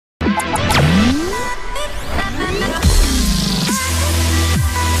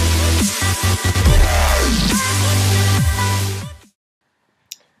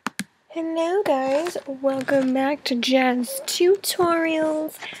Welcome back to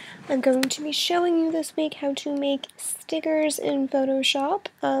JazzedTutorials. I'm going to be showing you this week how to make stickers in Photoshop.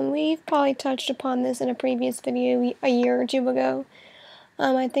 We've probably touched upon this in a previous video a year or two ago.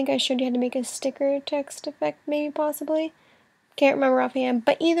 I think I showed you how to make a sticker text effect, maybe possibly. Can't remember offhand,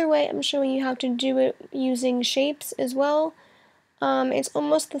 but either way, I'm showing you how to do it using shapes as well. It's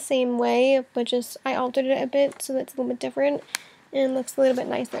almost the same way, but just I altered it a bit so it's a little bit different and looks a little bit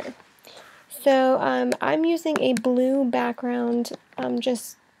nicer. So I'm using a blue background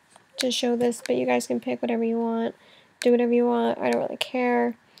just to show this, but you guys can pick whatever you want, do whatever you want, I don't really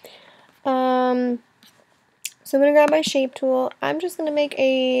care. So I'm going to grab my shape tool. I'm just going to make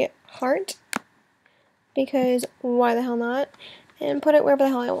a heart, because why the hell not, and put it wherever the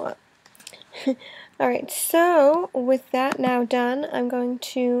hell I want. Alright, so with that now done, I'm going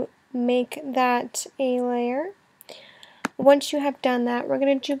to make that a layer. Once you have done that, we're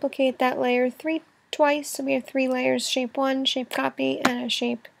going to duplicate that layer twice, so we have 3 layers: shape 1, shape copy, and a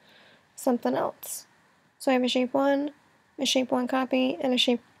shape something else. So I have a shape 1, a shape 1 copy, and a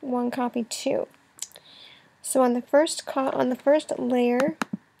shape 1 copy 2. So on the first layer,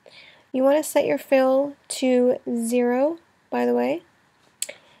 you want to set your fill to 0, by the way.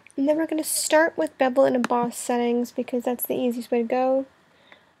 And then we're going to start with Bevel and Emboss settings, because that's the easiest way to go.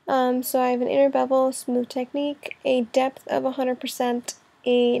 So I have an inner bevel, smooth technique, a depth of 100%,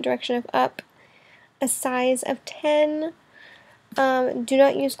 a direction of up, a size of 10. Do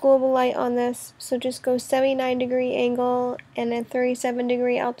not use global light on this, so just go 79-degree angle and a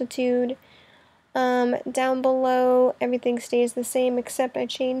 37-degree altitude. Down below, everything stays the same, except I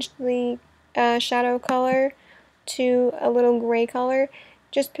changed the shadow color to a little gray color.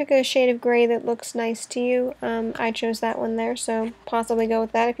 Just pick a shade of gray that looks nice to you. I chose that one there, so possibly go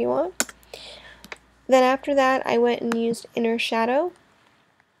with that if you want. Then after that, I went and used inner shadow.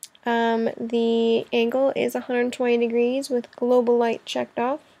 The angle is 120 degrees with global light checked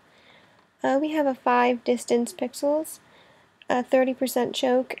off. We have a 5 distance pixels, a 30%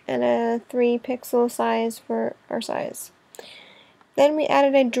 choke, and a 3 pixel size for our size. Then we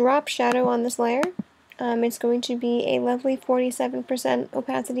added a drop shadow on this layer. It's going to be a lovely 47%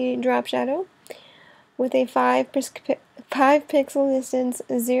 opacity drop shadow with a 5 pixel distance,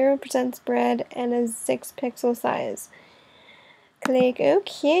 0% spread, and a 6 pixel size. Click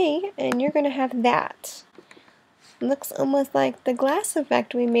OK, and you're going to have that. It looks almost like the glass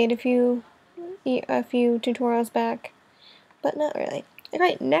effect we made a few tutorials back, but not really.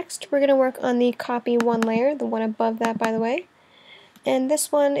 Alright, next we're going to work on the copy 1 layer, the one above that, by the way. And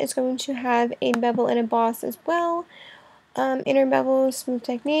this one is going to have a bevel and emboss as well. Inner bevel, smooth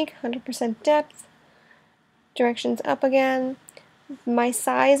technique, 100% depth, directions up again. My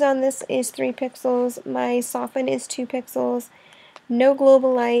size on this is 3 pixels, my soften is 2 pixels, no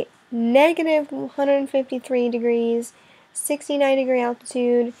global light, negative 153 degrees, 69-degree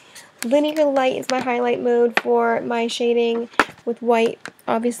altitude. Linear light is my highlight mode for my shading, with white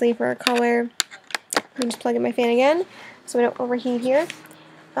obviously for a color. Let me just plug in my fan again so I don't overheat here.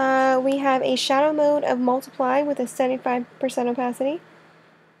 We have a shadow mode of multiply with a 75% opacity.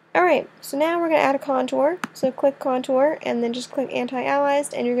 Alright, so now we're going to add a contour. So click contour and then just click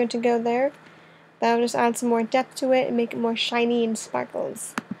anti-aliased and you're good to go there. That'll just add some more depth to it and make it more shiny and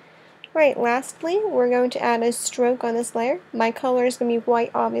sparkles. Right, lastly, we're going to add a stroke on this layer. My color is going to be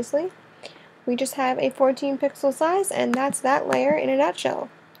white, obviously. We just have a 14 pixel size, and that's that layer in a nutshell.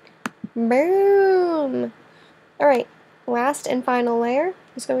 Boom! Alright, last and final layer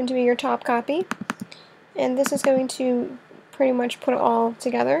is going to be your top copy. And this is going to pretty much put it all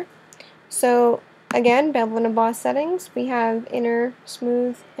together. So, again, bevel and emboss settings. We have inner,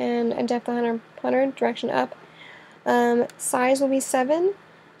 smooth, and a depth of 100, direction up. Size will be 7.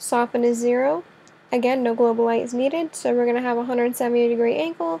 Soften is 0. Again, no global light is needed, so we're going to have a 170-degree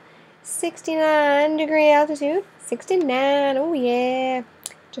angle, 69-degree altitude. 69, oh yeah.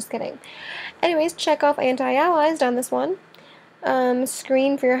 Just kidding. Anyways, check off anti-aliased on this one.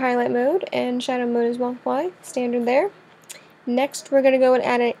 Screen for your highlight mode, and shadow mode is multiply. Standard there. Next, we're going to go and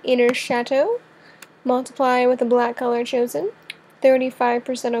add an inner shadow. Multiply with the black color chosen.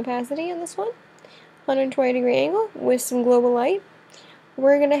 35% opacity on this one. 120-degree angle with some global light.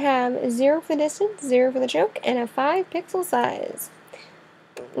 We're going to have 0 for the distance, 0 for the choke, and a 5 pixel size.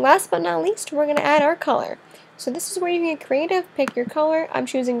 Last but not least, we're going to add our color. So this is where you can get creative, pick your color. I'm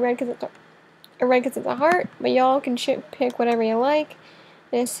choosing red because it's a heart, but y'all can pick whatever you like.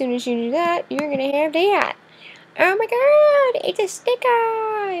 And as soon as you do that, you're going to have that. Oh my god, it's a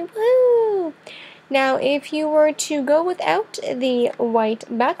sticker! Woo! Now, if you were to go without the white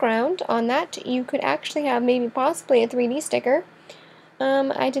background on that, you could actually have maybe possibly a 3D sticker.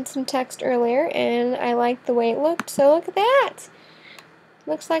 I did some text earlier and I liked the way it looked, so look at that!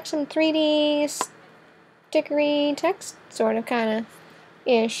 Looks like some 3D stickery text, sort of, kinda,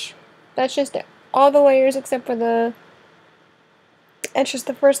 ish. That's just all the layers except for it's just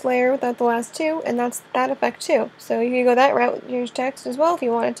the first layer without the last two, and that's that effect too. So you can go that route with your text as well if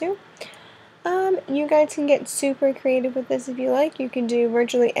you wanted to. You guys can get super creative with this if you like. You can do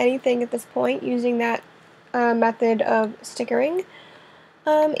virtually anything at this point using that method of stickering.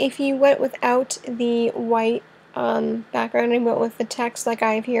 If you went without the white background and went with the text like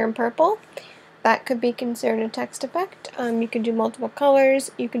I have here in purple, that could be considered a text effect. You can do multiple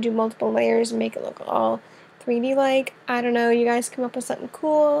colors, you can do multiple layers and make it look all 3D-like. I don't know, you guys come up with something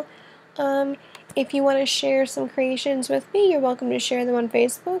cool. If you want to share some creations with me, you're welcome to share them on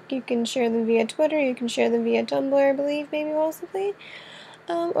Facebook. You can share them via Twitter, you can share them via Tumblr, I believe, maybe possibly.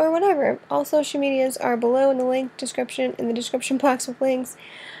 Or whatever. All social medias are below in the description box with links.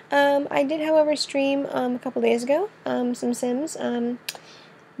 I did, however, stream a couple days ago, some Sims.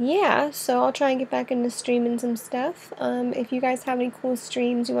 Yeah, so I'll try and get back into streaming some stuff. If you guys have any cool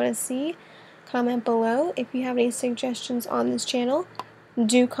streams you want to see, comment below. If you have any suggestions on this channel,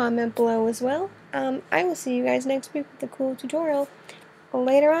 do comment below as well. I will see you guys next week with a cool tutorial.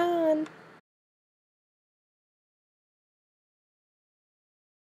 Later on!